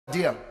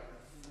idea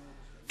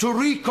to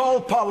recall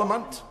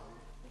Parliament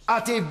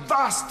at a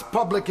vast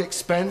public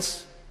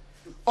expense,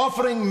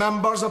 offering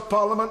members of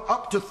Parliament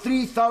up to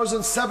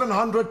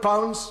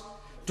 £3,700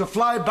 to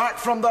fly back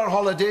from their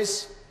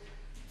holidays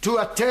to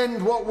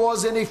attend what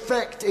was in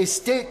effect a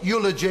state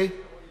eulogy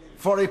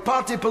for a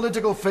party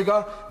political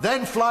figure,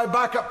 then fly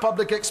back at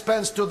public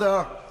expense to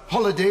their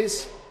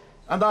holidays.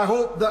 And I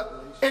hope that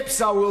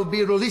IPSA will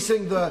be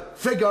releasing the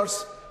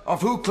figures of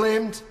who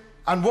claimed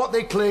and what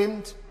they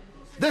claimed.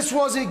 This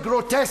was a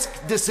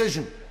grotesque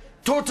decision,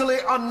 totally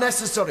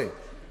unnecessary.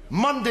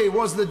 Monday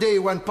was the day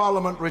when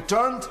Parliament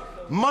returned.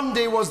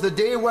 Monday was the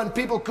day when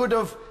people could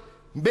have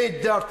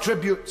made their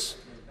tributes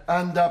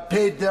and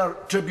paid their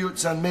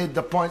tributes and made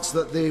the points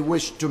that they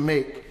wished to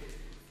make.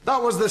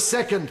 That was the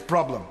second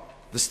problem.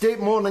 The state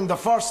mourning the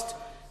first,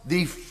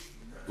 the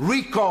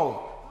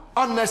recall,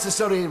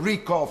 unnecessary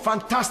recall,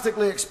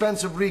 fantastically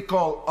expensive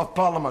recall of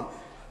Parliament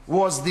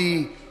was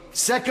the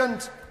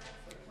second.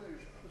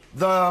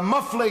 The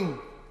muffling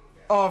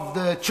of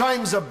the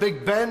chimes of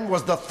Big Ben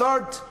was the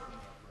third.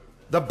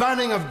 The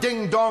banning of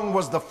Ding Dong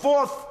was the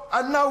fourth.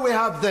 And now we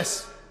have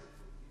this.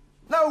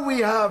 Now we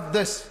have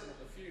this.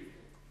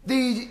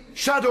 The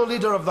shadow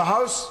leader of the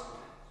House,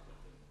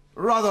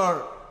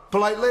 rather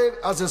politely,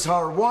 as is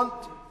her wont,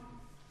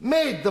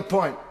 made the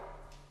point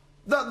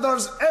that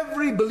there's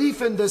every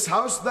belief in this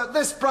House that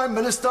this Prime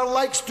Minister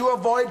likes to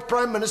avoid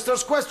Prime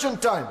Minister's question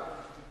time.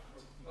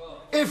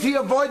 If he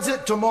avoids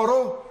it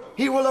tomorrow,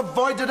 he will have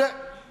avoided it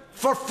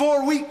for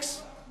 4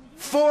 weeks,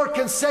 4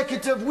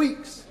 consecutive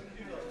weeks.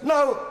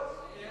 Now,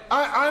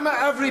 I'm at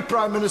every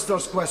Prime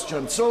Minister's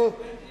question, so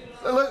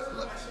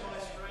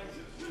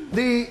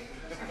the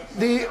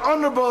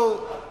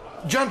honourable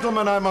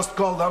gentlemen, I must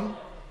call them,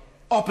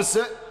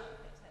 opposite,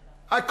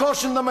 I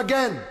caution them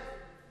again.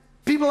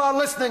 People are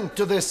listening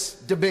to this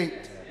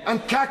debate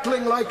and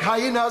cackling like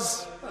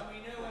hyenas.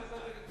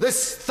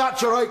 This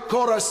Thatcherite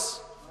chorus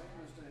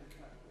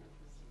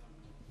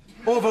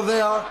over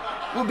there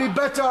would be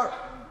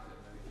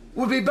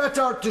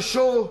better to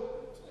show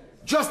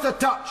just a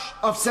touch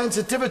of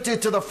sensitivity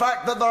to the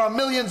fact that there are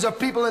millions of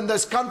people in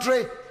this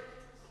country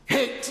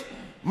hate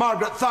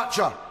Margaret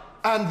Thatcher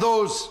and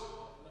those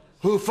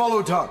who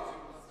followed her.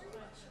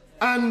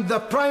 And the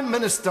Prime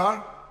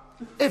Minister,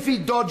 if he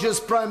dodges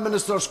Prime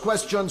Minister's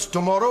questions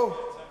tomorrow,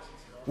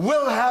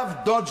 will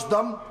have dodged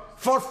them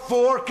for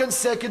 4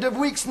 consecutive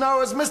weeks.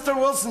 Now, as Mr.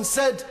 Wilson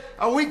said,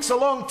 a week's a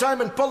long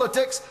time in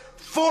politics.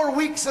 4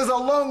 weeks is a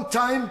long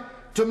time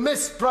to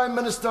miss Prime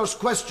Minister's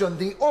question,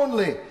 the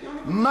only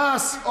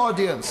mass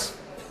audience.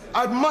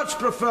 I'd much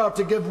prefer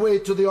to give way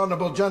to the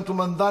honourable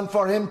gentleman than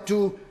for him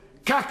to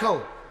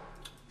cackle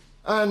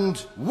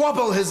and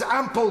wobble his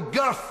ample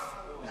girth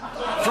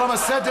from a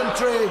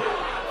sedentary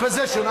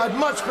position. I'd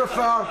much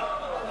prefer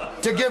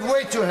to give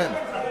way to him.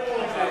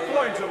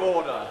 Point of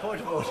order.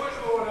 Point of order.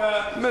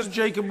 Mr.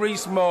 Jacob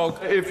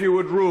Rees-Mogg. If you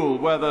would rule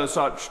whether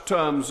such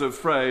terms of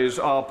phrase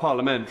are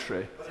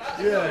parliamentary.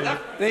 Yeah.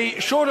 The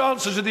short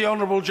answer to the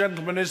honourable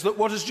gentleman is that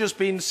what has just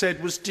been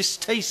said was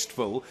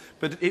distasteful,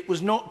 but it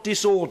was not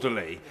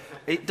disorderly.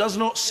 It does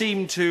not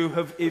seem to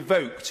have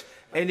evoked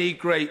any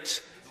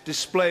great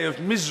display of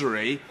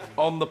misery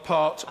on the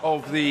part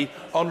of the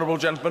honourable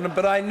gentleman.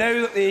 But I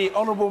know that the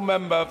honourable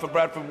member for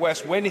Bradford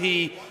West, when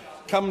he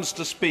comes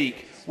to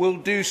speak, will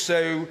do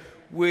so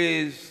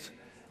with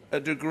a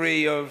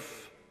degree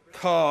of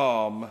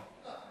calm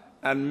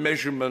and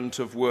measurement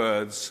of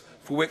words,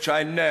 for which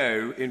I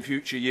know in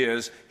future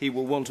years he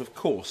will want, of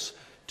course,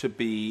 to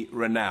be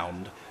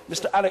renowned.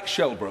 Mr. Alex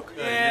Shelbrooke.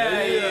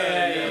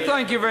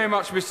 Thank you very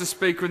much, Mr.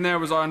 Speaker. And there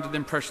was I under the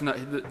impression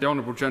that the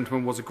honourable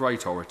gentleman was a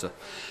great orator.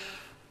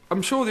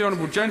 I'm sure the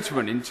honourable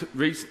gentleman,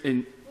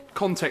 in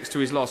context to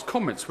his last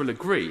comments, will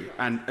agree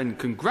and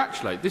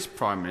congratulate this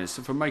Prime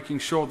Minister for making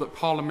sure that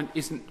Parliament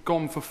isn't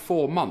gone for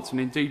 4 months, and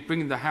indeed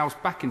bringing the House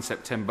back in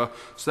September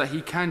so that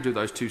he can do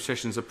those 2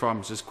 sessions of Prime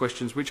Minister's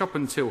questions, which up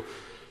until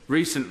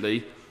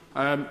recently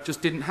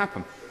just didn't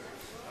happen.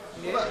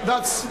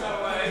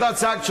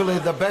 That's actually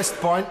the best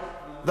point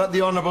that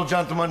the honourable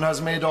gentleman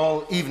has made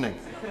all evening.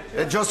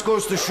 It just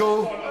goes to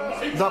show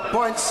that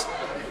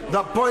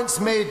points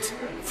made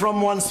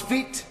from one's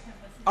feet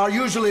are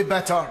usually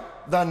better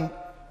than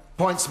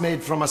points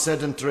made from a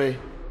sedentary,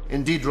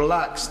 indeed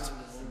relaxed,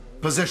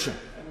 position.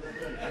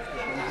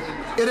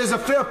 It is a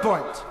fair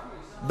point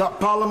that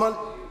Parliament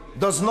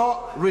does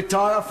not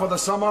retire for the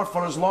summer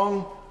for as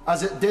long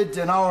as it did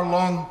in our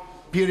long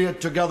period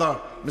together,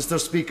 Mr.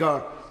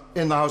 Speaker,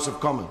 in the House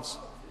of Commons.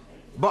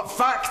 But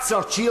facts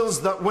are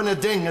cheels that win a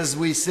ding, as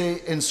we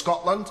say in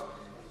Scotland.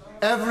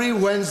 Every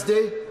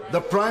Wednesday,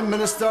 the Prime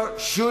Minister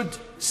should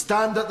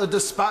stand at the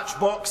dispatch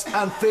box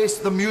and face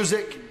the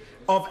music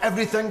of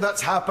everything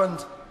that's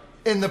happened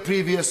in the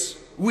previous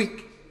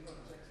week.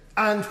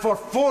 And for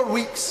 4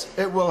 weeks,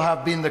 it will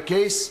have been the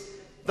case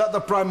that the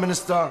Prime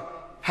Minister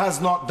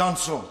has not done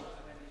so.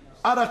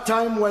 At a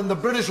time when the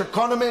British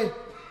economy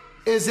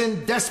is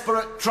in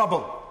desperate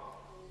trouble,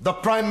 the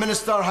Prime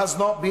Minister has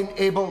not been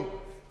able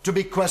to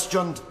be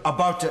questioned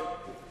about it.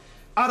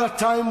 at a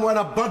time when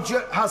a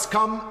budget has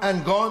come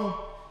and gone,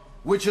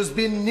 which has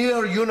been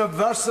near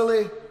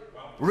universally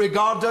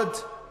regarded,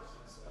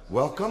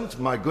 welcomed?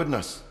 My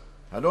goodness,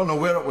 I don't know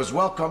where it was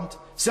welcomed.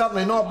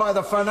 Certainly not by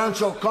the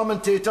financial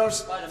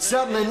commentators,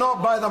 certainly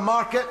not by the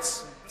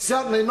markets,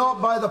 certainly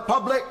not by the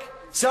public,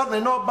 certainly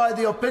not by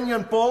the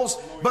opinion polls,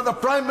 but the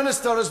Prime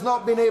Minister has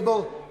not been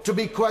able to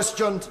be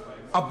questioned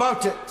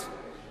about it.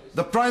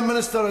 The Prime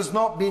Minister has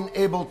not been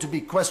able to be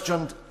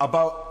questioned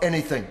about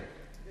anything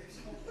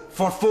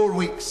for 4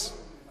 weeks,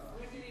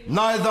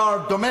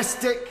 neither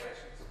domestic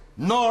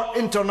nor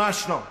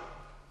international,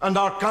 and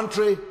our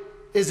country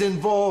is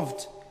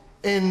involved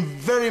in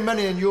very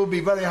many, and you'll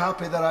be very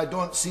happy that I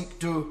don't seek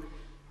to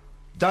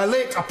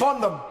dilate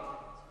upon them,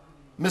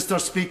 Mr.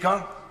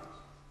 Speaker,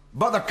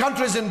 but the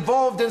country is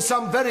involved in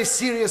some very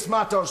serious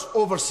matters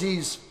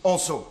overseas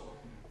also,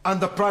 and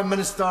the Prime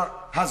Minister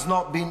has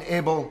not been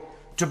able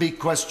to be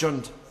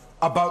questioned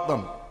about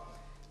them.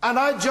 And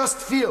I just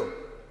feel,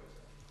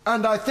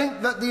 and I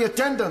think that the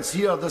attendance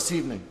here this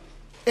evening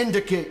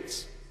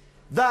indicates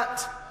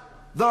that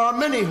there are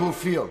many who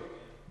feel,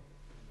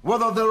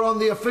 whether they're on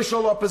the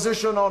official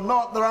opposition or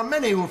not, there are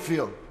many who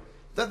feel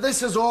that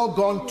this has all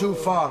gone too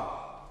far,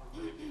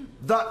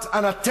 that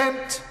an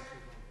attempt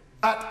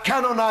at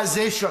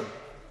canonization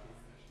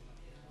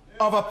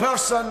of a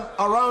person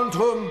around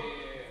whom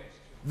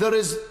there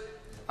is,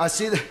 I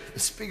see the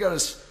Speaker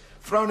is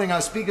frowning, I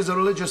speak as a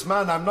religious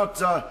man, I'm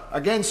not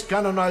against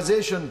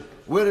canonization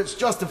where it's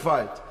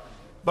justified,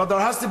 but there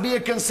has to be a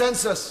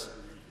consensus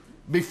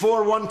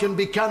before one can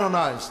be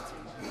canonized,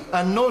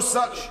 and no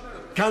such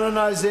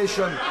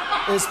canonization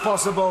is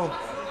possible.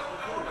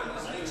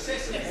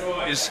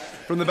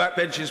 From the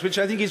backbenches, which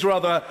I think is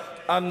rather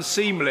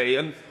unseemly,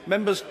 and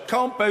members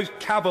can't both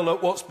cavil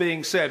at what's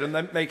being said and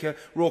then make a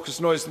raucous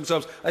noise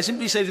themselves. I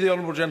simply say to the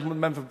honourable gentleman,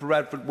 member for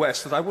Bradford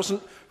West, that I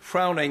wasn't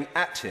frowning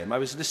at him, I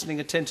was listening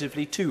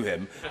attentively to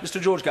him.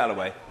 Mr. George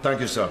Galloway. Thank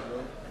you, sir.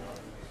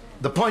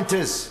 The point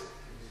is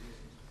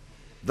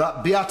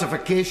that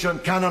beatification,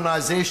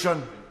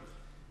 canonization,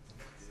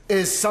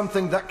 is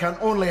something that can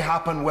only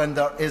happen when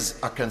there is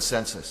a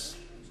consensus.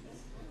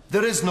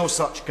 There is no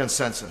such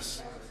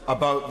consensus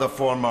about the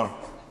former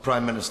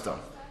Prime Minister.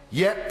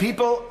 Yet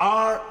people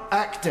are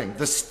acting,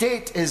 the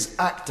state is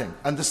acting,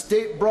 and the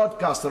state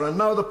broadcaster and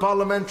now the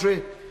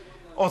parliamentary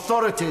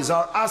authorities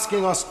are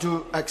asking us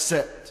to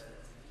accept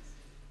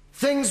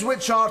things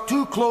which are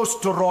too close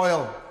to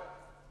royal.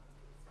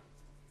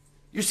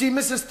 You see,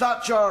 Mrs.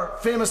 Thatcher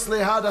famously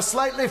had a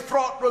slightly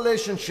fraught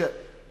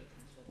relationship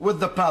with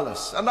the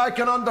palace, and I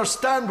can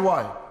understand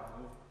why.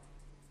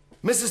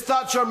 Mrs.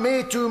 Thatcher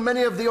may, to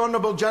many of the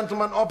honourable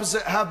gentlemen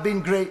opposite, have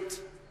been great,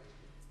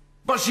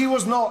 but she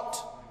was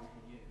not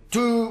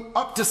to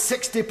up to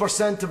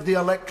 60% of the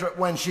electorate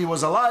when she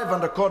was alive,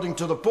 and according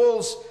to the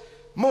polls,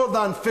 more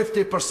than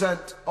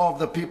 50% of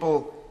the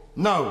people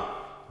now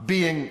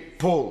being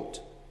polled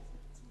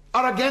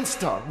are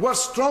against her, were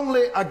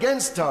strongly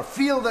against her,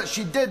 feel that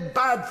she did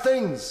bad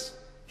things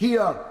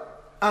here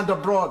and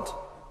abroad.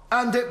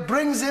 And it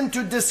brings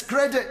into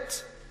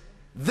discredit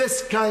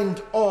this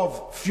kind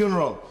of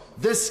funeral,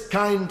 this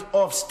kind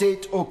of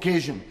state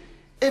occasion,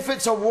 if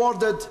it's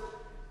awarded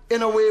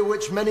in a way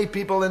which many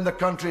people in the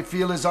country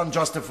feel is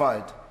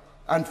unjustified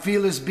and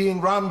feel is being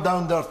rammed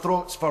down their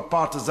throats for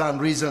partisan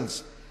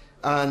reasons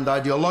and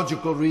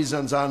ideological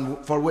reasons,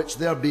 and for which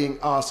they're being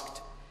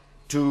asked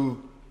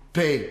to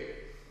pay.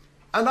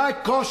 And I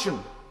caution,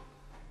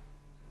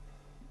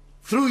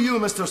 through you,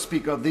 Mr.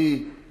 Speaker,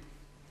 the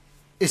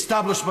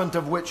establishment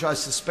of which I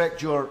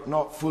suspect you're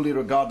not fully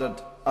regarded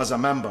as a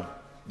member,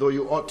 though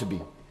you ought to be,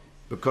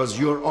 because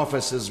your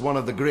office is one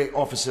of the great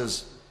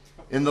offices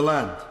in the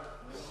land.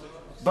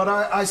 But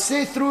I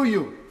say through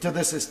you to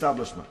this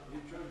establishment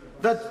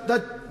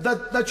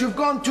that you've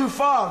gone too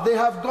far. They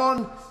have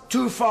gone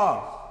too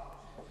far.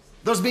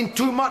 There's been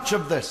too much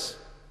of this.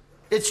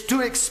 It's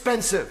too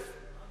expensive.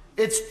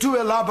 It's too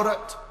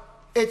elaborate.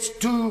 It's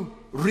too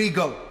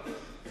regal.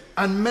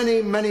 And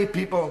many, many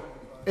people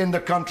in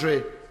the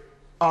country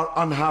are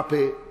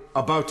unhappy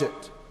about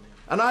it.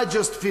 And I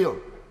just feel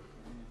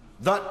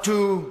that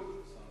to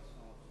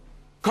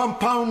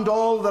compound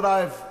all that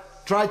I've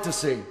tried to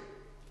say,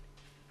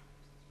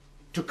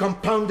 to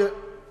compound it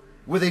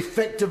with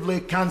effectively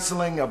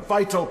cancelling a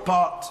vital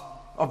part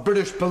of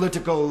British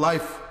political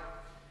life,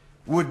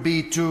 would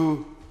be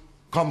to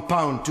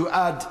compound, to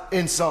add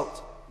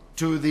insult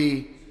to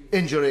the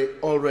injury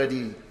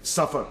already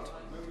suffered.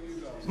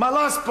 My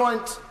last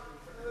point,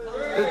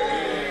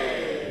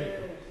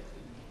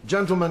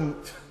 gentlemen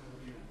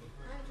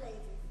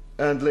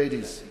and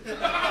ladies,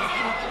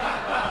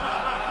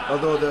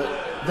 although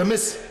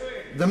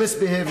the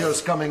misbehaviour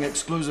is coming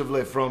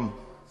exclusively from,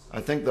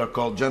 I think they're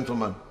called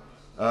gentlemen,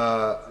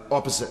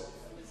 opposite.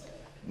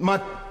 My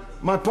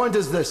point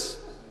is this,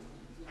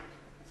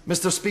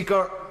 Mr.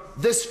 Speaker,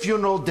 this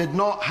funeral did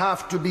not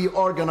have to be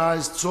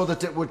organised so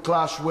that it would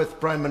clash with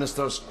Prime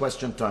Minister's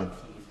question time.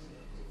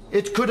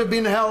 It could have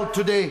been held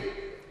today.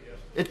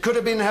 It could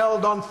have been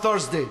held on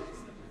Thursday.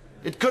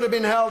 It could have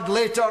been held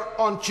later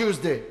on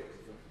Tuesday.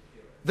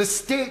 The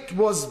state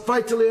was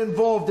vitally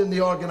involved in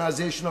the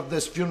organisation of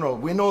this funeral.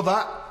 We know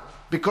that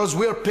because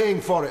we're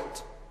paying for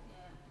it.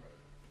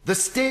 The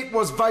state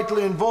was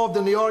vitally involved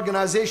in the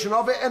organisation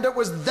of it, and it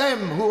was them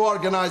who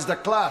organised a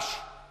clash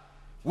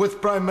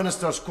with Prime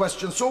Minister's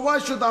question. So why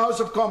should the House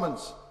of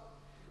Commons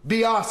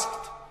be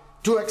asked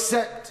to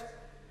accept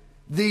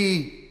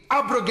the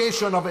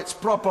abrogation of its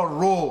proper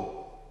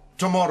role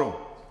tomorrow,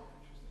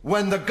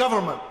 when the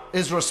government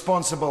is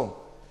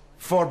responsible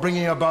for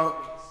bringing about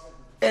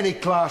any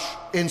clash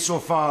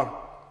insofar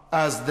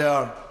as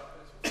there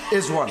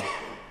is one?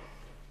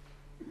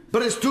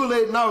 But it's too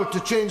late now to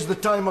change the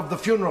time of the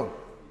funeral.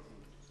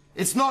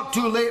 It's not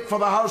too late for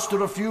the House to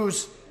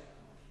refuse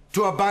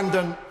to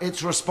abandon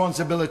its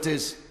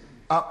responsibilities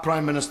at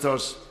Prime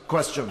Minister's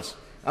questions.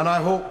 And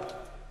I hope,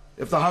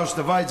 if the House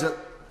divides at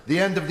the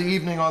end of the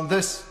evening on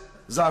this,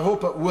 as I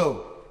hope it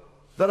will,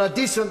 that a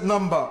decent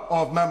number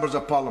of members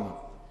of Parliament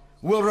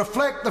will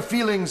reflect the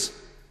feelings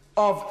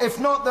of, if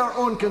not their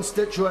own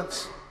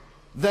constituents,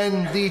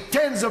 then the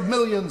tens of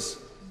millions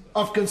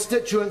of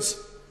constituents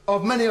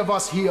of many of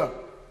us here,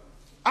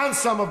 and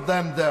some of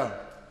them there,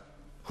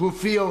 who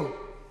feel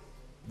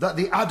that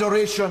the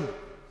adoration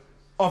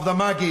of the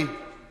Maggie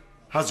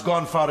has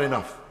gone far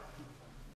enough.